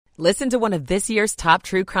Listen to one of this year's top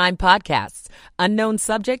true crime podcasts. Unknown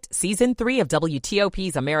Subject, Season 3 of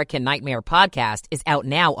WTOP's American Nightmare podcast is out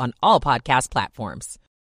now on all podcast platforms.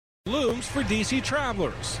 Looms for DC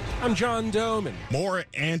travelers. I'm John Doman. More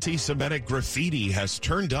anti-Semitic graffiti has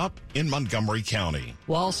turned up in Montgomery County.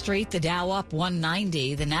 Wall Street, the Dow up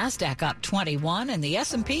 190, the NASDAQ up 21, and the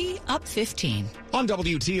S&P up 15. On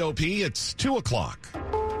WTOP, it's 2 o'clock.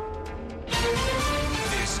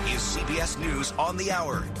 This is CBS News on the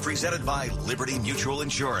Hour, presented by Liberty Mutual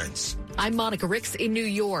Insurance. I'm Monica Ricks in New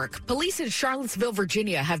York. Police in Charlottesville,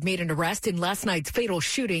 Virginia have made an arrest in last night's fatal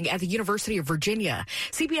shooting at the University of Virginia.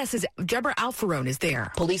 CBS's Deborah Alfarone is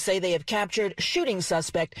there. Police say they have captured shooting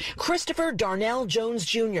suspect Christopher Darnell Jones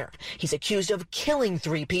Jr. He's accused of killing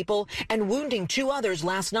 3 people and wounding 2 others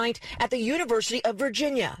last night at the University of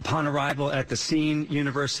Virginia. Upon arrival at the scene,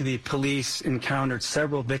 University police encountered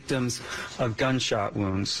several victims of gunshot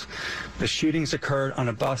wounds. The shootings occurred on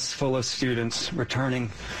a bus full of students returning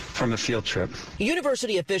from a field trip.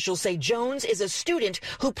 University officials say Jones is a student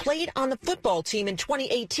who played on the football team in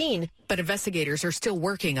 2018. But investigators are still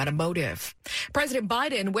working on a motive. President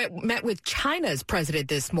Biden met with China's president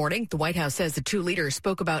this morning. The White House says the 2 leaders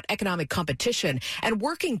spoke about economic competition and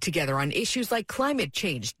working together on issues like climate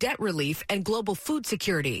change, debt relief, and global food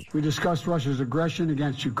security. We discussed Russia's aggression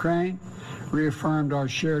against Ukraine, reaffirmed our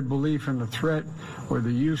shared belief in the threat where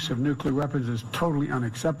the use of nuclear weapons is totally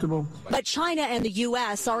unacceptable. But China and the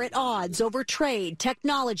U.S. are at odds over trade,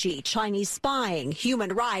 technology, Chinese spying,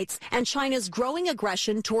 human rights, and China's growing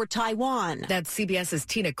aggression toward Taiwan. That's CBS's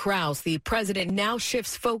Tina Krause. The president now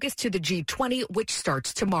shifts focus to the G20, which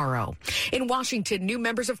starts tomorrow. In Washington, new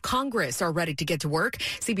members of Congress are ready to get to work.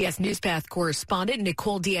 CBS NewsPath correspondent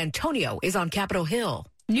Nicole D'Antonio is on Capitol Hill.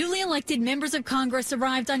 Newly elected members of Congress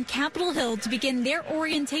arrived on Capitol Hill to begin their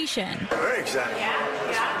orientation. Very excited.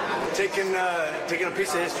 Taking a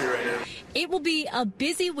piece of history right now. It will be a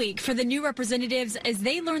busy week for the new representatives as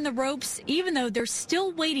they learn the ropes, even though they're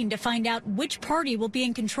still waiting to find out which party will be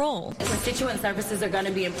in control. Constituent services are going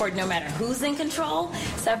to be important no matter who's in control,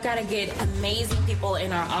 so I've got to get amazing people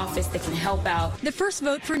in our office that can help out. The first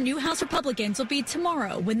vote for new House Republicans will be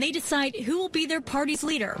tomorrow when they decide who will be their party's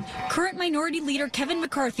leader. Current Minority Leader Kevin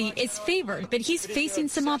McCarthy is favored, but he's facing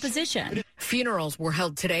some opposition. Funerals were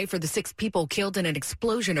held today for the 6 people killed in an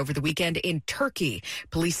explosion over the weekend in Turkey.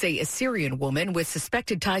 Police say a Syrian woman with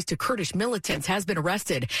suspected ties to Kurdish militants has been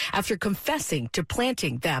arrested after confessing to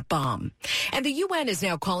planting that bomb. And the UN is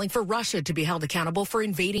now calling for Russia to be held accountable for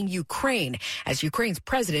invading Ukraine as Ukraine's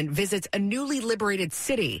president visits a newly liberated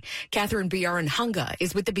city. Catherine Biaran-Hunga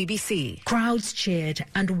is with the BBC. Crowds cheered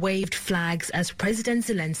and waved flags as President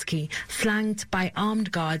Zelensky, flanked by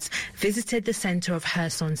armed guards, visited the center of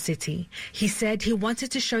Kherson city. He said he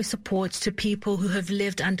wanted to show support to people who have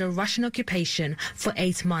lived under Russian occupation for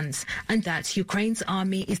 8 months and that Ukraine's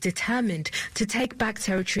army is determined to take back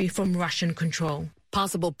territory from Russian control.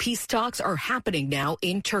 Possible peace talks are happening now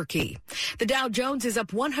in Turkey. The Dow Jones is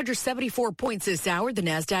up 174 points this hour. The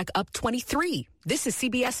NASDAQ up 23. This is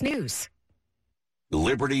CBS News.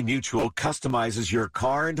 Liberty Mutual customizes your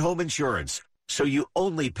car and home insurance, so you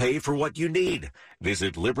only pay for what you need.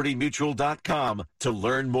 Visit libertymutual.com to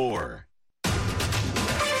learn more.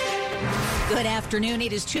 Good afternoon.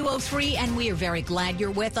 It is 2:03, and we are very glad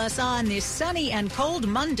you're with us on this sunny and cold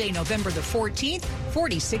Monday, November the 14th,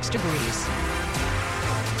 46 degrees.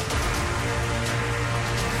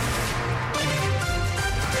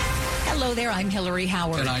 Hello there. I'm Hillary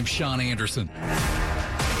Howard. And I'm Sean Anderson.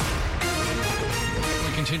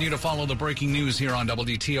 Continue to follow the breaking news here on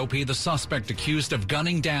WTOP. The suspect accused of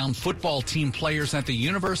gunning down football team players at the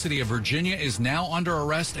University of Virginia is now under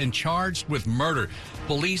arrest and charged with murder.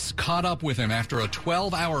 Police caught up with him after a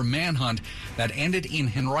 12-hour manhunt that ended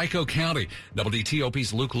in Henrico County.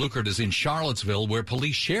 WTOP's Luke Lukert is in Charlottesville, where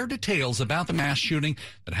police share details about the mass shooting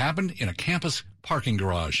that happened in a campus parking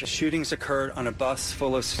garage. The shootings occurred on a bus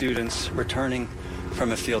full of students returning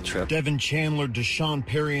from a field trip. Devin Chandler, Deshaun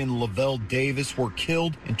Perry, and Lavelle Davis were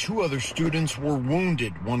killed, and 2 other students were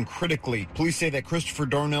wounded, one critically. Police say that Christopher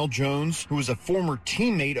Darnell Jones, who was a former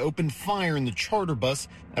teammate, opened fire in the charter bus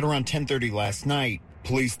at around 10:30 last night.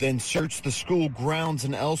 Police then searched the school grounds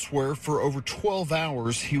and elsewhere for over 12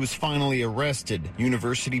 hours. He was finally arrested.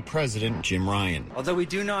 University President Jim Ryan. Although we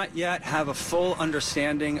do not yet have a full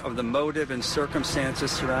understanding of the motive and circumstances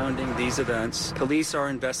surrounding these events, police are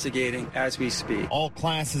investigating as we speak. All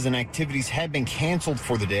classes and activities have been canceled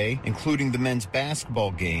for the day, including the men's basketball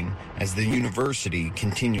game, as the university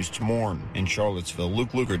continues to mourn. In Charlottesville,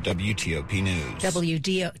 Luke Lukert, WTOP News.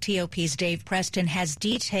 WTOP's Dave Preston has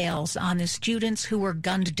details on the students who were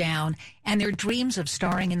gunned down and their dreams of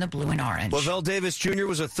starring in the blue and orange. Lavelle Davis Jr.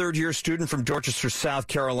 was a third-year student from Dorchester, South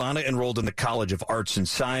Carolina, enrolled in the College of Arts and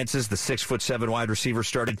Sciences. The 6'7" wide receiver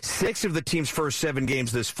started 6 of the team's first 7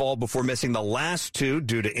 games this fall before missing the last 2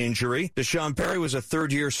 due to injury. Deshaun Perry was a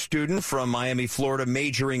third-year student from Miami, Florida,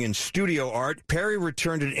 majoring in studio art. Perry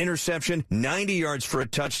returned an interception, 90 yards for a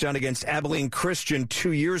touchdown against Abilene Christian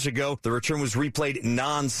 2 years ago. The return was replayed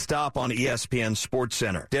nonstop on ESPN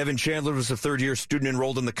SportsCenter. Devin Chandler was a third-year student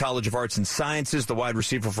enrolled in the College of Arts and Sciences. The wide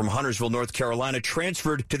receiver from Huntersville, North Carolina,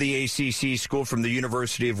 transferred to the ACC school from the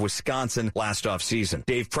University of Wisconsin last offseason.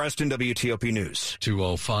 Dave Preston, WTOP News.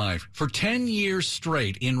 2:05. For 10 years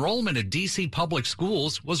straight, enrollment at D.C. public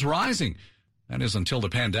schools was rising. That is until the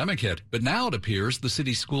pandemic hit. But now it appears the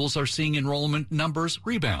city schools are seeing enrollment numbers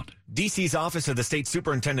rebound. D.C.'s Office of the State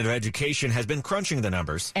Superintendent of Education has been crunching the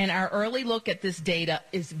numbers. And our early look at this data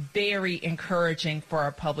is very encouraging for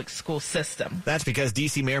our public school system. That's because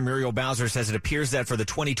D.C. Mayor Muriel Bowser says it appears that for the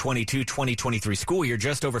 2022-2023 school year,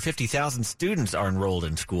 just over 50,000 students are enrolled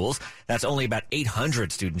in schools. That's only about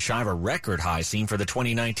 800 students shy of a record high seen for the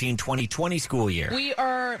 2019-2020 school year. We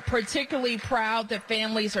are particularly proud that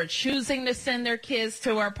families are choosing to send their kids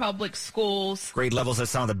to our public schools. Grade levels that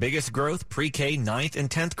saw the biggest growth, pre-K, 9th, and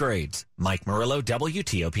 10th grades. Mike Murillo,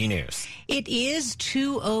 WTOP News. It is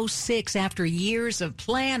 2:06 after years of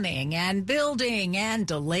planning and building and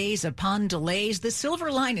delays upon delays. The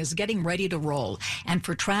Silver Line is getting ready to roll. And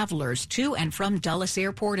for travelers to and from Dulles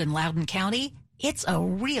Airport in Loudoun County, it's a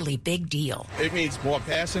really big deal. It means more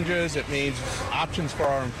passengers. It means options for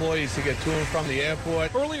our employees to get to and from the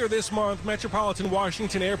airport. Earlier this month, Metropolitan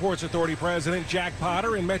Washington Airports Authority President Jack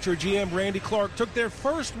Potter and Metro GM Randy Clark took their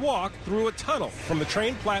first walk through a tunnel from the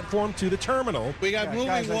train platform to the terminal. We got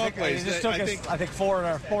moving walkways. It just took us, I think, four and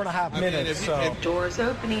a half minutes. Doors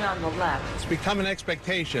opening on the left. It's become an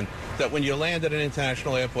expectation that when you land at an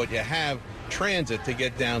international airport, you have transit to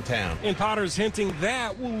get downtown. And Potter's hinting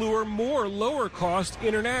that will lure more lower-cost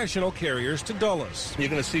international carriers to Dulles. You're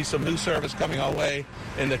going to see some new service coming our way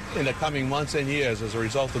in the coming months and years as a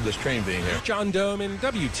result of this train being here. John Doman,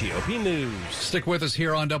 WTOP News. Stick with us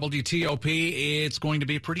here on WTOP. It's going to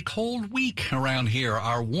be a pretty cold week around here.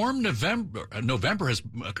 Our warm November has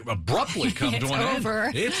abruptly come to an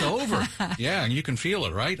end. It's over. Yeah, and you can feel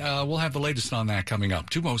it, right? We'll have the latest on that coming up.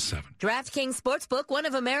 2:07. DraftKings Sportsbook, one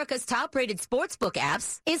of America's top-rated sportsbook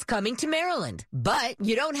apps, is coming to Maryland. But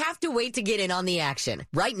you don't have to wait to get in on the action.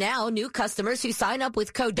 Right now, new customers who sign up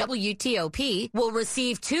with code WTOP will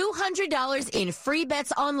receive $200 in free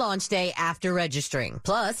bets on launch day after registering.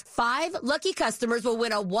 Plus, 5 lucky customers will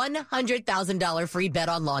win a $100,000 free bet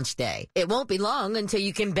on launch day. It won't be long until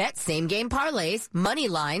you can bet same-game parlays, money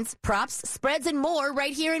lines, props, spreads, and more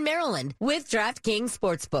right here in Maryland with DraftKings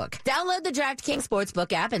Sportsbook. Download the DraftKings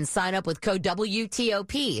Sportsbook app and sign up with code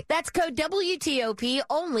WTOP. That's code WTOP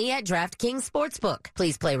only at DraftKings Sportsbook.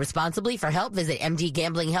 Please play responsibly. For help, visit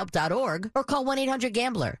mdgamblinghelp.org or call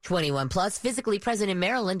 1-800-GAMBLER. 21 plus, physically present in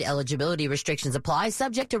Maryland. Eligibility restrictions apply,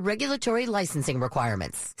 subject to regulatory licensing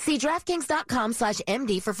requirements. See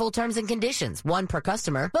DraftKings.com/MD for full terms and conditions. 1 per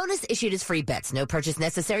customer. Bonus issued as free bets. No purchase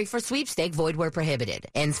necessary for sweepstake. Void where prohibited.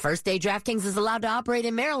 Ends first day DraftKings is allowed to operate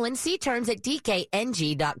in Maryland. See terms at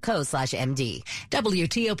dkng.co/MD.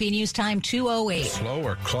 WTOP News Time 2:08. Slow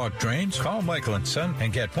or clogged drains? Call Michael & Son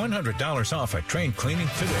and get $100 off a drain cleaning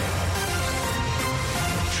today.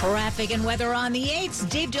 Traffic and weather on the 8th.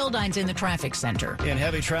 Dave Dildine's in the traffic center. In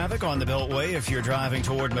heavy traffic on the Beltway if you're driving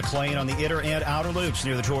toward McLean on the inner and outer loops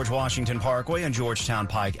near the George Washington Parkway and Georgetown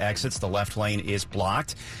Pike exits. The left lane is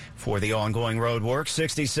blocked for the ongoing road work.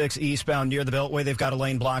 66 eastbound near the Beltway. They've got a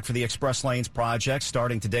lane blocked for the Express Lanes project.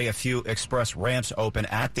 Starting today, a few express ramps open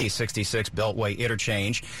at the 66 Beltway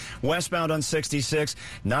interchange. Westbound on 66,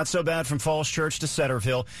 not so bad from Falls Church to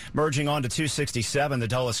Centerville. Merging on to 267, the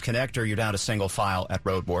Dulles connector, you're down to single file at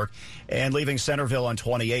road work. And leaving Centerville on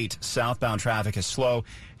 28, southbound traffic is slow.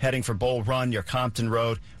 Heading for Bull Run near Compton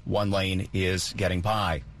Road, 1 lane is getting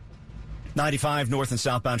by. 95 north and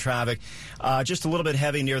southbound traffic, just a little bit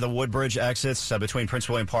heavy near the Woodbridge exits between Prince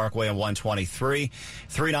William Parkway and 123.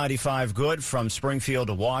 395 good from Springfield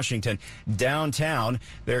to Washington. Downtown,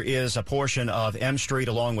 there is a portion of M Street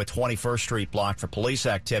along with 21st Street blocked for police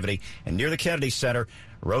activity. And near the Kennedy Center,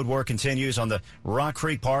 road work continues on the Rock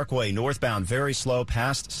Creek Parkway, northbound, very slow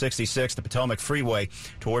past 66, the Potomac Freeway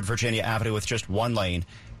toward Virginia Avenue with just 1 lane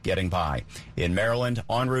getting by. In Maryland,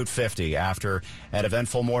 on Route 50, after an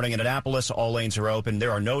eventful morning in Annapolis, all lanes are open. There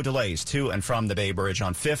are no delays to and from the Bay Bridge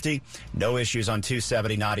on 50. No issues on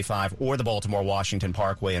 270, 95, or the Baltimore-Washington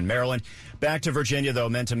Parkway in Maryland. Back to Virginia, though,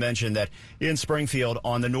 meant to mention that in Springfield,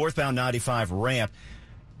 on the northbound 95 ramp,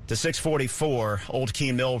 To 644 Old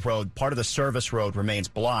Key Mill Road, part of the service road remains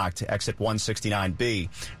blocked, exit 169B,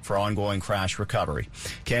 for ongoing crash recovery.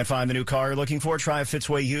 Can't find the new car you're looking for? Try a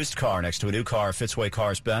Fitzway used car. Next to a new car, Fitzway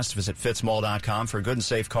Cars Best. Visit fitzmall.com for a good and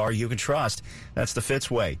safe car you can trust. That's the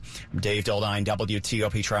Fitzway. I'm Dave Dildine,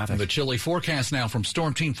 WTOP Traffic. The chilly forecast now from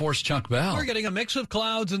Storm Team Force Chuck Bell. We're getting a mix of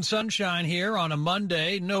clouds and sunshine here on a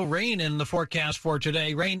Monday. No rain in the forecast for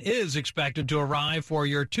today. Rain is expected to arrive for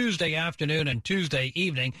your Tuesday afternoon and Tuesday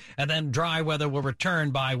evening, and then dry weather will return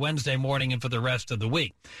by Wednesday morning and for the rest of the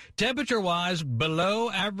week. Temperature-wise, below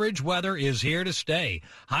average weather is here to stay.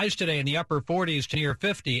 Highs today in the upper 40s to near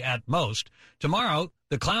 50 at most. Tomorrow,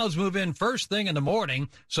 the clouds move in first thing in the morning,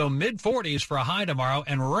 so mid-40s for a high tomorrow,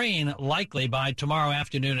 and rain likely by tomorrow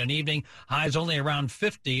afternoon and evening. Highs only around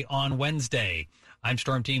 50 on Wednesday. I'm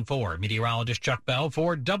Storm Team 4 meteorologist Chuck Bell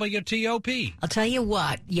for WTOP. I'll tell you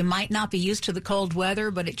what, you might not be used to the cold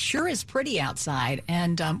weather, but it sure is pretty outside.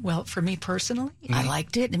 And, well, for me personally, I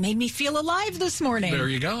liked it. It made me feel alive this morning. There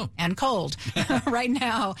you go. And cold. Right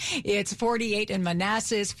now, it's 48 in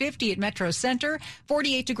Manassas, 50 at Metro Center,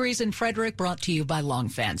 48 degrees in Frederick, brought to you by Long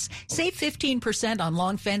Fence. Save 15% on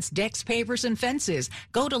Long Fence decks, pavers, and fences.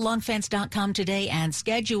 Go to longfence.com today and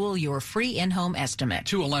schedule your free in-home estimate.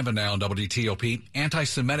 2:11 now on WTOP.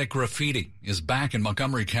 Anti-Semitic graffiti is back in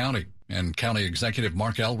Montgomery County, and County Executive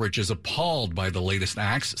Mark Elrich is appalled by the latest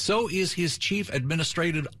acts. So is his chief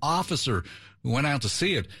administrative officer, who went out to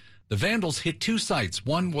see it. The vandals hit two sites.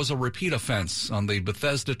 One was a repeat offense on the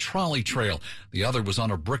Bethesda Trolley Trail. The other was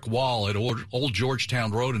on a brick wall at Old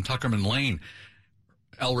Georgetown Road and Tuckerman Lane.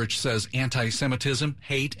 Elrich says anti-Semitism,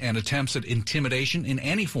 hate, and attempts at intimidation in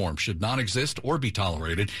any form should not exist or be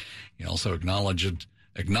tolerated. He also acknowledged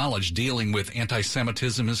dealing with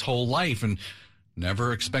anti-Semitism his whole life and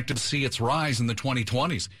never expected to see its rise in the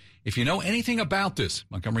 2020s. If you know anything about this,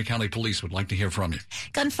 Montgomery County Police would like to hear from you.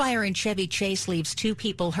 Gunfire in Chevy Chase leaves two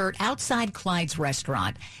people hurt outside Clyde's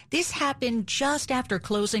restaurant. This happened just after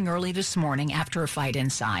closing early this morning after a fight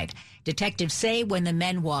inside. Detectives say when the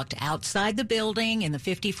men walked outside the building in the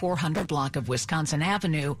 5400 block of Wisconsin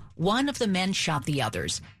Avenue, one of the men shot the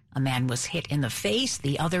others. A man was hit in the face,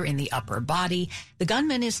 the other in the upper body. The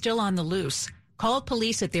gunman is still on the loose. Call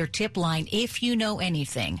police at their tip line if you know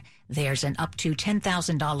anything. There's an up to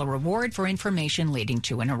 $10,000 reward for information leading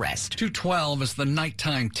to an arrest. 2:12 as the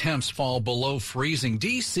nighttime temps fall below freezing.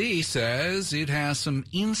 D.C. says it has some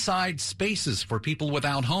inside spaces for people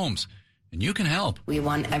without homes. And you can help. We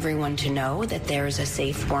want everyone to know that there is a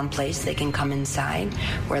safe, warm place they can come inside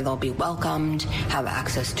where they'll be welcomed, have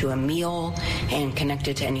access to a meal, and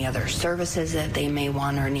connected to any other services that they may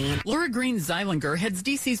want or need. Laura Green-Zeilinger heads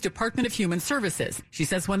D.C.'s Department of Human Services. She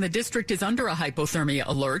says when the district is under a hypothermia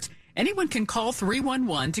alert, anyone can call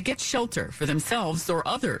 311 to get shelter for themselves or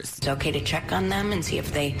others. It's okay to check on them and see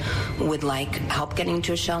if they would like help getting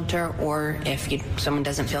to a shelter, or if someone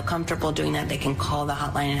doesn't feel comfortable doing that, they can call the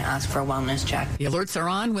hotline and ask for a wellness check. The alerts are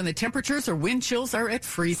on when the temperatures or wind chills are at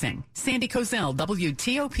freezing. Sandy Kozel,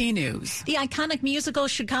 WTOP News. The iconic musical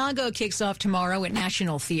Chicago kicks off tomorrow at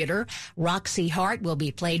National Theater. Roxy Hart will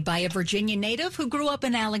be played by a Virginia native who grew up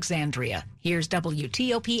in Alexandria. Here's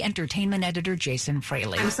WTOP entertainment editor Jason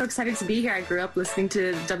Fraley. I'm so excited to be here. I grew up listening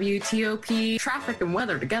to WTOP traffic and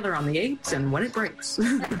weather together on the 8s and when it breaks.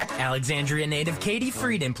 Alexandria native Katie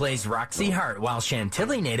Frieden plays Roxy Hart, while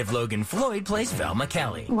Chantilly native Logan Floyd plays Velma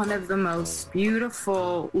Kelly. One of the most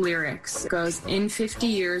beautiful lyrics goes, in 50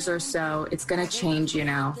 years or so, it's going to change,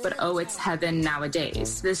 but oh, it's heaven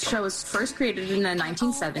nowadays. This show was first created in the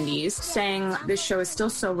 1970s, saying this show is still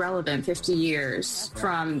so relevant 50 years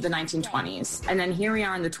from the 1920s. And then here we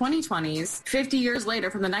are in the 2020s, 50 years later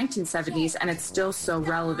from the 1970s, and it's still so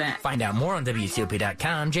relevant. Find out more on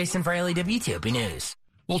WTOP.com. Jason Fraley, WTOP News.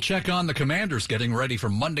 We'll check on the Commanders getting ready for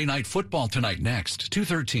Monday Night Football tonight next,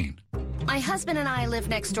 2:13. My husband and I live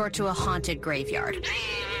next door to a haunted graveyard.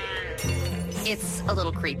 It's a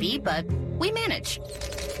little creepy, but we manage.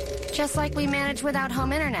 Just like we manage without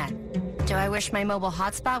home internet. Do I wish my mobile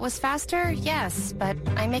hotspot was faster? Yes, but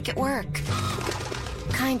I make it work.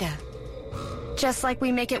 Kinda. Just like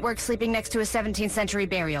we make it work sleeping next to a 17th century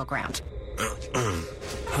burial ground.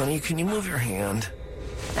 Honey, can you move your hand?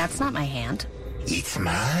 That's not my hand. It's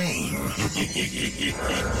mine.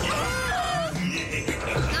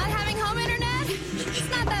 Not having home internet? It's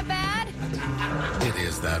not that bad. It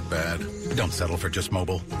is that bad. Don't settle for just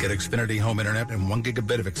mobile. Get Xfinity Home Internet and 1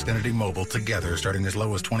 gigabit of Xfinity Mobile together starting as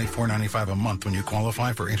low as $24.95 a month when you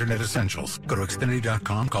qualify for Internet Essentials. Go to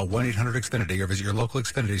Xfinity.com, call 1-800-XFINITY or visit your local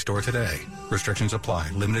Xfinity store today. Restrictions apply.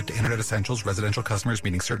 Limited to Internet Essentials. Residential customers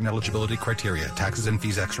meeting certain eligibility criteria. Taxes and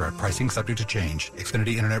fees extra. Pricing subject to change.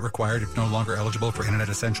 Xfinity Internet required if no longer eligible for Internet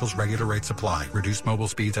Essentials. Regular rates apply. Reduced mobile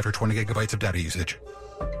speeds after 20 gigabytes of data usage.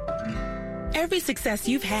 Every success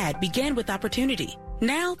you've had began with opportunity.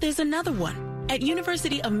 Now there's another one. At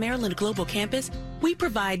University of Maryland Global Campus, we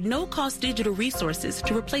provide no-cost digital resources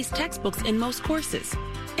to replace textbooks in most courses.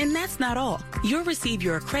 And that's not all. You'll receive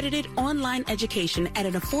your accredited online education at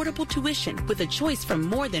an affordable tuition with a choice from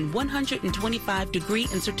more than 125 degree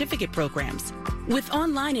and certificate programs. With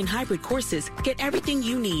online and hybrid courses, get everything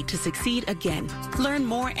you need to succeed again. Learn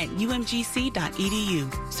more at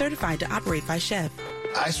umgc.edu. Certified to operate by Chev.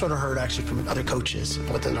 I sort of heard actually from other coaches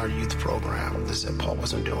within our youth program that said Paul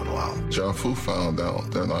wasn't doing well. John Fu found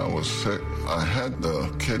out that I was sick. I had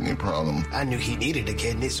the kidney problem. I knew he needed a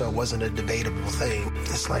kidney, so it wasn't a debatable thing.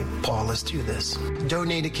 It's like, Paul, let's do this.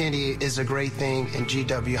 Donated kidney is a great thing, and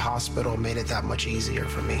GW Hospital made it that much easier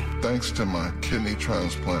for me. Thanks to my kidney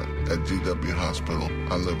transplant at GW Hospital,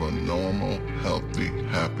 I live a normal, healthy,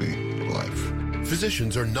 happy life.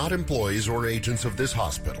 Physicians are not employees or agents of this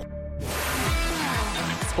hospital.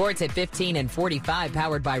 Sports at 15 and 45,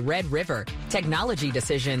 powered by Red River. Technology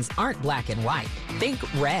decisions aren't black and white. Think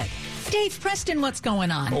red. Dave Preston, what's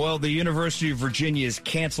going on? Well, the University of Virginia is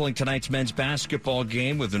canceling tonight's men's basketball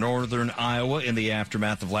game with Northern Iowa in the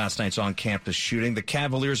aftermath of last night's on-campus shooting. The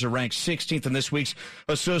Cavaliers are ranked 16th in this week's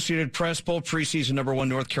Associated Press poll. Preseason number 1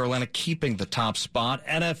 North Carolina keeping the top spot.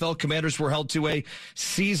 NFL Commanders were held to a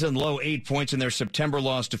season-low 8 points in their September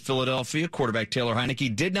loss to Philadelphia. Quarterback Taylor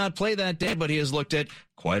Heineke did not play that day, but he has looked at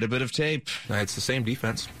quite a bit of tape. It's the same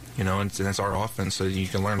defense, and that's our offense, so you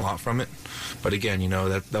can learn a lot from it. But again,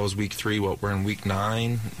 that was week 3. We're in week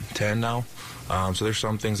 9, 10 now. So there's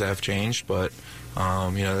some things that have changed, but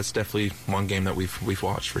that's definitely one game that we've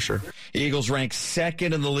watched for sure. Eagles rank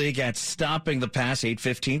 2nd in the league at stopping the pass,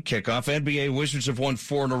 8:15 kickoff. NBA Wizards have won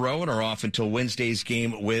 4 in a row and are off until Wednesday's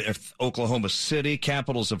game with Oklahoma City.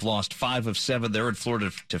 Capitals have lost 5 of 7. They're in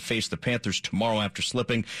Florida to face the Panthers tomorrow after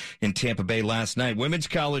slipping in Tampa Bay last night. Women's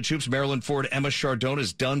college hoops, Maryland forward Emma Chardon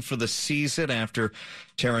is done for the season after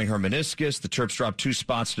tearing her meniscus. The Terps dropped 2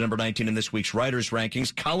 spots to number 19 in this week's Writers'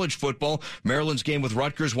 rankings. College football, Maryland's game with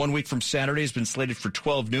Rutgers 1 week from Saturday has been slated for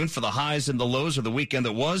 12 noon. For the highs and the lows of the weekend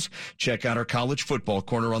that was, check out our college football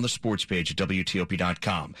corner on the sports page at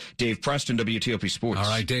WTOP.com. Dave Preston, WTOP Sports. All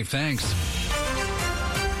right, Dave, thanks.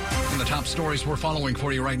 And the top stories we're following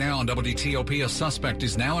for you right now on WTOP. A suspect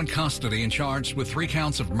is now in custody and charged with 3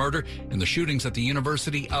 counts of murder in the shootings at the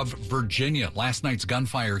University of Virginia. Last night's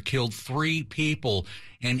gunfire killed 3 people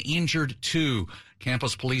and injured 2.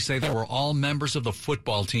 Campus police say they were all members of the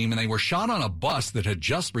football team, and they were shot on a bus that had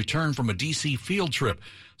just returned from a D.C. field trip.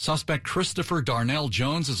 Suspect Christopher Darnell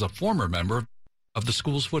Jones is a former member of the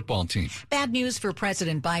school's football team. Bad news for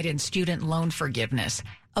President Biden's student loan forgiveness.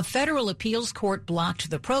 A federal appeals court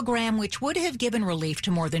blocked the program, which would have given relief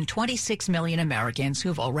to more than 26 million Americans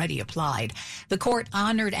who've already applied. The court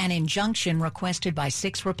honored an injunction requested by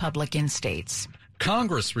 6 Republican states.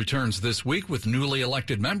 Congress returns this week with newly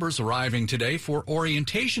elected members arriving today for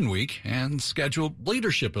orientation week and scheduled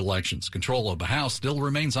leadership elections. Control of the House still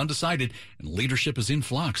remains undecided, and leadership is in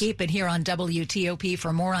flux. Keep it here on WTOP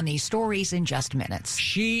for more on these stories in just minutes.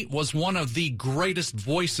 She was one of the greatest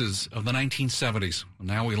voices of the 1970s.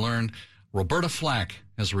 Now we learn Roberta Flack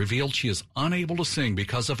has revealed she is unable to sing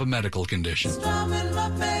because of a medical condition.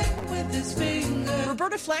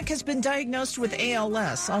 Roberta Flack has been diagnosed with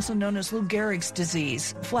ALS, also known as Lou Gehrig's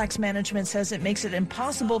disease. Flack's management says it makes it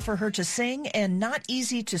impossible for her to sing and not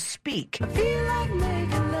easy to speak.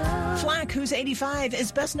 Flack, who's 85,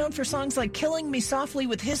 is best known for songs like Killing Me Softly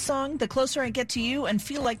with his song, The Closer I Get to You, and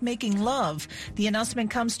Feel Like Making Love. The announcement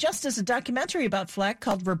comes just as a documentary about Flack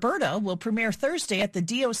called Roberta will premiere Thursday at the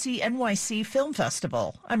DOC NYC Film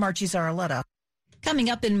Festival. I'm Archie Zaraletta. Coming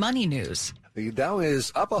up in Money News. The Dow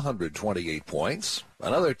is up 128 points.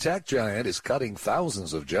 Another tech giant is cutting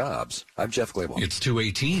thousands of jobs. I'm Jeff Claiborne. It's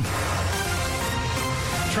 2:18.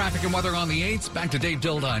 Traffic and weather on the 8th. Back to Dave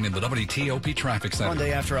Dildine in the WTOP Traffic Center.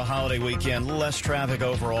 Monday after a holiday weekend, less traffic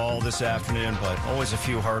overall this afternoon, but always a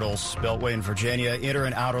few hurdles. Beltway in Virginia, inner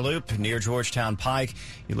and outer loop near Georgetown Pike.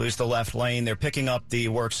 You lose the left lane. They're picking up the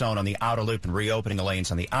work zone on the outer loop and reopening the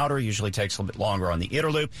lanes on the outer. Usually takes a little bit longer on the inner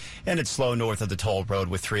loop, and it's slow north of the toll road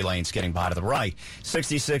with 3 lanes getting by to the right.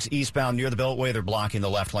 66 eastbound near the Beltway. They're blocking the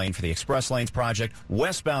left lane for the Express Lanes project.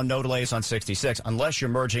 Westbound, no delays on 66 unless you're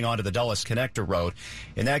merging onto the Dulles Connector Road.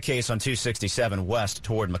 In that case, on 267 west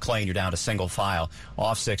toward McLean, you're down to single file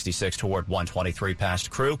off 66 toward 123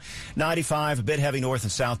 past Crew. 95, a bit heavy north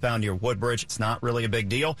and southbound near Woodbridge. It's not really a big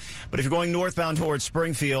deal. But if you're going northbound towards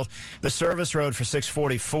Springfield, the service road for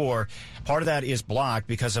 644, part of that is blocked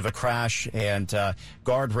because of a crash and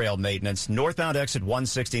guardrail maintenance. Northbound exit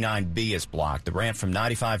 169B is blocked. The ramp from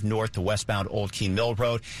 95 north to westbound Old Keene Mill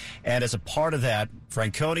Road. And as a part of that,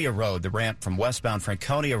 Franconia Road, the ramp from westbound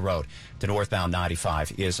Franconia Road to northbound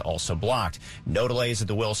 95 is also blocked. No delays at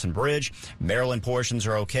the Wilson Bridge. Maryland portions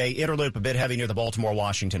are okay. Interloop a bit heavy near the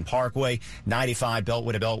Baltimore-Washington Parkway. 95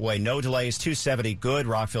 Beltway to Beltway, no delays. 270 good,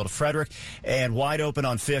 Rockville to Frederick. And wide open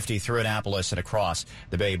on 50 through Annapolis and across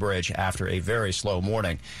the Bay Bridge after a very slow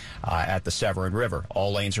morning at the Severn River.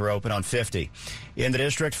 All lanes are open on 50. In the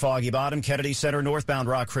district, Foggy Bottom, Kennedy Center, northbound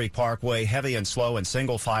Rock Creek Parkway, heavy and slow and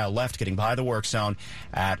single file left getting by the work zone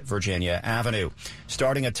at Virginia Avenue.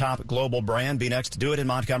 Starting a top global brand, BeNext do it in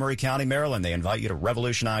Montgomery County, Maryland. They invite you to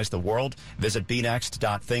revolutionize the world. Visit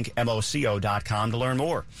benext.thinkmoco.com to learn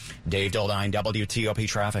more. Dave Dildine, WTOP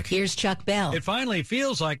Traffic. Here's Chuck Bell. It finally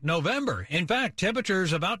feels like November. In fact,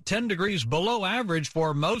 temperatures about 10 degrees below average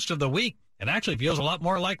for most of the week. It actually feels a lot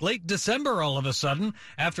more like late December all of a sudden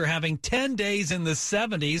after having 10 days in the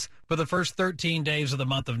 70s for the first 13 days of the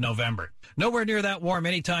month of November. Nowhere near that warm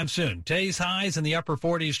anytime soon. Today's highs in the upper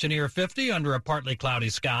 40s to near 50 under a partly cloudy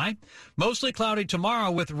sky. Mostly cloudy tomorrow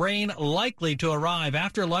with rain likely to arrive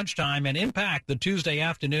after lunchtime and impact the Tuesday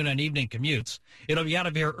afternoon and evening commutes. It'll be out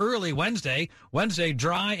of here early Wednesday. Wednesday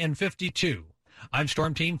dry and 52. I'm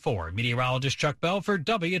Storm Team 4, meteorologist Chuck Bell for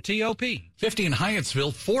WTOP. 50 in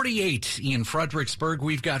Hyattsville, 48 in Fredericksburg.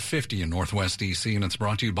 We've got 50 in Northwest D.C., and it's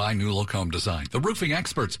brought to you by New Look Home Design. The roofing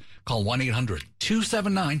experts. Call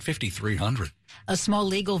 1-800-279-5300. A small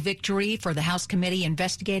legal victory for the House committee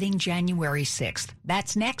investigating January 6th.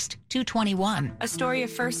 That's next, 221. A story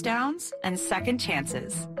of first downs and second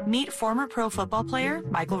chances. Meet former pro football player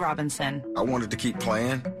Michael Robinson. I wanted to keep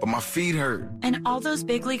playing, but my feet hurt. And all those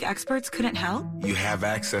big league experts couldn't help? You have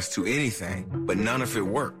access to anything, but none of it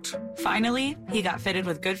worked. Finally, he got fitted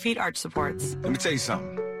with Good Feet arch supports. Let me tell you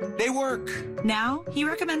something. They work. Now, he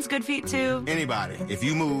recommends Good Feet to anybody. If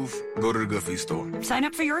you move, go to the Good Feet store. Sign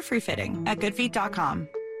up for your free fitting at goodfeet.com.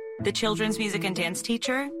 The children's music and dance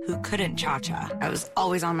teacher who couldn't cha-cha. I was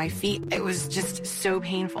always on my feet. It was just so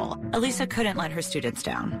painful. Elisa couldn't let her students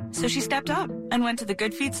down, so she stepped up and went to the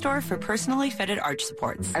Good Feet store for personally fitted arch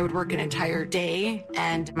supports. I would work an entire day,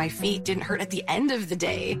 and my feet didn't hurt at the end of the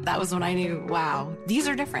day. That was when I knew, wow, these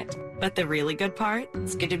are different. But the really good part?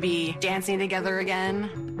 It's good to be dancing together again.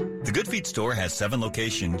 The Good Feet store has 7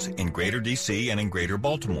 locations in Greater D.C. and in Greater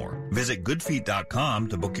Baltimore. Visit goodfeet.com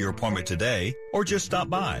to book your appointment today or just stop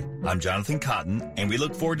by. I'm Jonathan Cotton, and we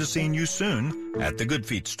look forward to seeing you soon at the Good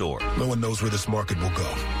Feet store. No one knows where this market will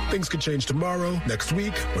go. Things could change tomorrow, next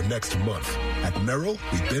week, or next month. At Merrill,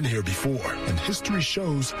 we've been here before, and history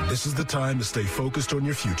shows this is the time to stay focused on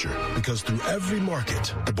your future, because through every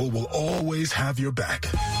market, the bull will always have your back.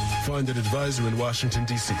 Find an advisor in Washington,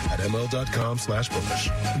 D.C. at ml.com/bullish.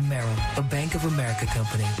 Merrill, a Bank of America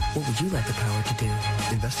company. What would you like the power to do?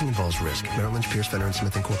 Investing involves risk. Merrill Lynch, Pierce, Fenner &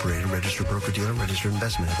 Smith Incorporated, registered broker-dealer, registered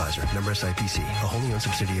investment advisor. Member SIPC, a wholly owned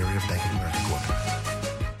subsidiary of Bank of America Corp.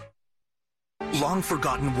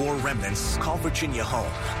 Long-forgotten war remnants call Virginia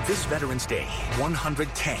home. This Veterans Day,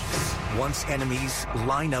 100 tanks, once enemies,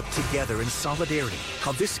 line up together in solidarity.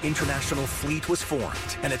 How this international fleet was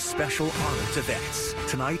formed and its special honor to vets.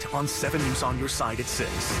 Tonight on 7 News on Your Side at 6.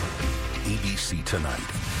 ABC Tonight.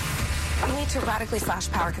 We need to radically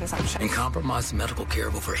slash power consumption. And compromise medical care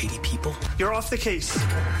of over 80 people. You're off the case.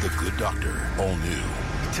 The Good Doctor, all new.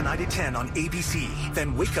 Tonight at 10 on ABC.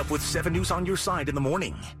 Then wake up with 7 News on Your Side in the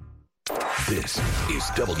morning. This is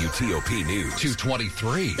WTOP News.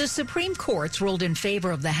 223. The Supreme Court's ruled in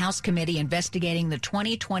favor of the House committee investigating the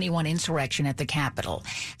 2021 insurrection at the Capitol.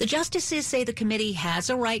 The justices say the committee has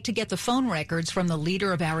a right to get the phone records from the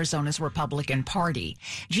leader of Arizona's Republican Party.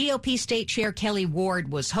 GOP State Chair Kelly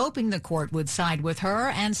Ward was hoping the court would side with her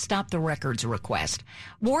and stop the records request.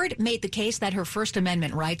 Ward made the case that her First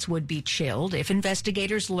Amendment rights would be chilled if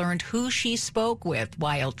investigators learned who she spoke with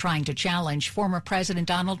while trying to challenge former President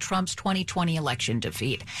Donald Trump's 2020 2020 election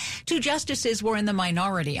defeat. 2 justices were in the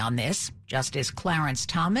minority on this. Justice Clarence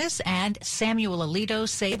Thomas and Samuel Alito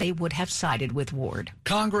say they would have sided with Ward.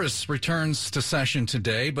 Congress returns to session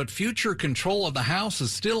today, but future control of the House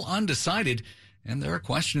is still undecided. And there are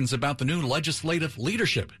questions about the new legislative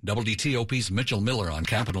leadership. WTOP's Mitchell Miller on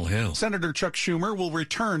Capitol Hill. Senator Chuck Schumer will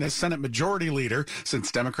return as Senate Majority Leader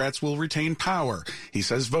since Democrats will retain power. He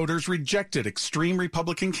says voters rejected extreme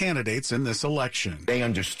Republican candidates in this election. They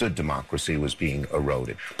understood democracy was being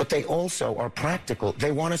eroded, but they also are practical.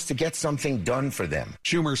 They want us to get something done for them.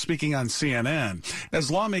 Schumer speaking on CNN. As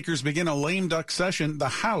lawmakers begin a lame duck session, the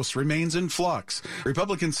House remains in flux.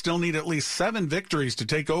 Republicans still need at least 7 victories to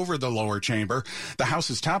take over the lower chamber. The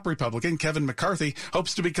House's top Republican, Kevin McCarthy,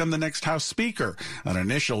 hopes to become the next House Speaker. An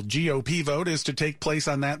initial GOP vote is to take place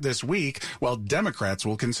on that this week, while Democrats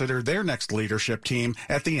will consider their next leadership team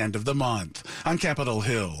at the end of the month. On Capitol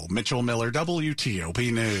Hill, Mitchell Miller,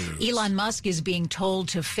 WTOP News. Elon Musk is being told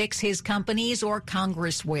to fix his companies or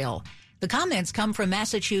Congress will. The comments come from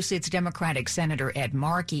Massachusetts Democratic Senator Ed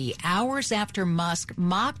Markey hours after Musk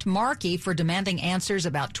mocked Markey for demanding answers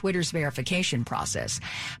about Twitter's verification process.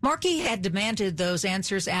 Markey had demanded those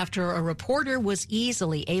answers after a reporter was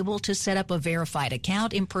easily able to set up a verified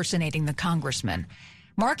account impersonating the congressman.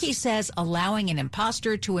 Markey says allowing an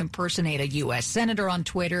imposter to impersonate a U.S. senator on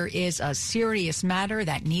Twitter is a serious matter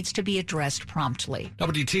that needs to be addressed promptly.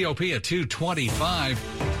 WTOP at 2:25.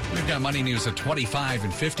 We've got money news at 25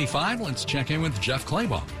 and 55. Let's check in with Jeff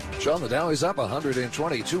Claybaugh. Sean, the Dow is up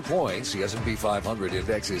 122 points. The S&P 500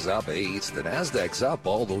 index is up 8. The Nasdaq's up,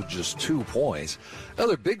 although just 2 points.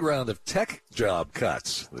 Another big round of tech job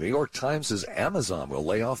cuts. The New York Times says Amazon will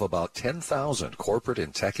lay off about 10,000 corporate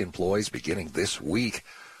and tech employees beginning this week.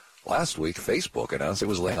 Last week, Facebook announced it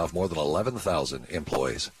was laying off more than 11,000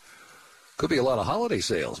 employees. Could be a lot of holiday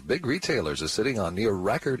sales. Big retailers are sitting on near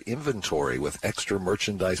record inventory with extra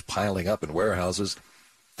merchandise piling up in warehouses.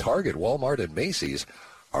 Target, Walmart, and Macy's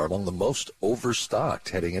are among the most overstocked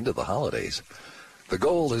heading into the holidays. The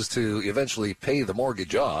goal is to eventually pay the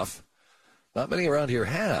mortgage off. Not many around here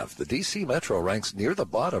have. The D.C. Metro ranks near the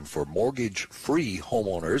bottom for mortgage-free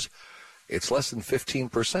homeowners. It's less than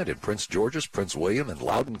 15% in Prince George's, Prince William, and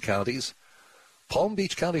Loudoun counties. Palm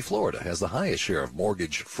Beach County, Florida, has the highest share of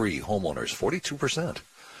mortgage-free homeowners, 42%.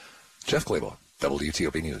 Jeff Claybaugh,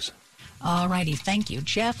 WTOP News. All righty. Thank you,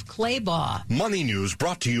 Jeff Claybaugh. Money News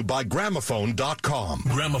brought to you by Gramophone.com.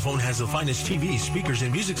 Gramophone has the finest TVs, speakers,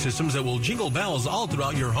 and music systems that will jingle bells all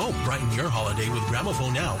throughout your home. Brighten your holiday with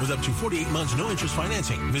Gramophone now with up to 48 months no-interest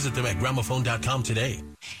financing. Visit them at Gramophone.com today.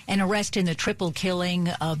 An arrest in the triple killing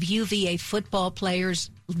of UVA football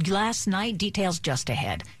players last night. Details just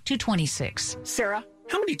ahead. 2:26. Sarah,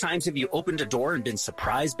 how many times have you opened a door and been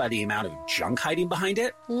surprised by the amount of junk hiding behind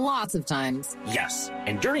it? Lots of times. Yes,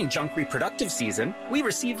 and during junk reproductive season, we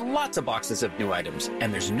receive lots of boxes of new items,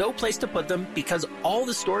 and there's no place to put them because all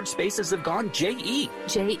the storage spaces have gone JE.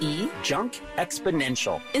 JE? Junk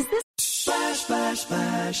Exponential. Is this Splash, splash,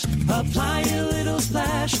 splash. Apply a little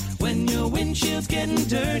splash. When your windshield's getting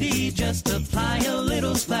dirty, just apply a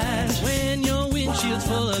little splash. When your windshield's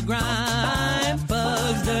full of grime,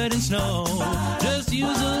 bugs, dirt, and snow, just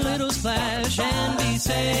use a little splash and be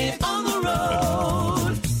safe on the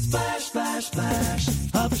road. Splash, splash, splash.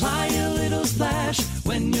 Apply a little splash.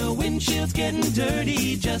 When your windshield's getting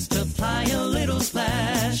dirty, just apply a little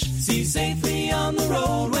splash. See safely on the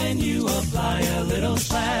road when you apply a little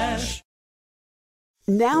splash.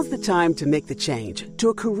 Now's the time to make the change to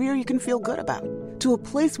a career you can feel good about, to a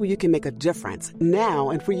place where you can make a difference now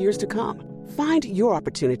and for years to come. Find your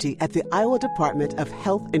opportunity at the Iowa Department of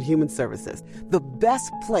Health and Human Services, the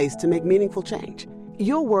best place to make meaningful change.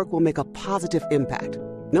 Your work will make a positive impact,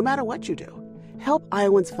 no matter what you do. Help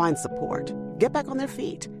Iowans find support, get back on their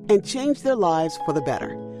feet, and change their lives for the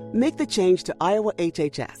better. Make the change to Iowa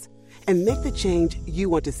HHS, and make the change you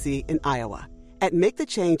want to see in Iowa at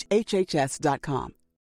MakeTheChangeHHS.com.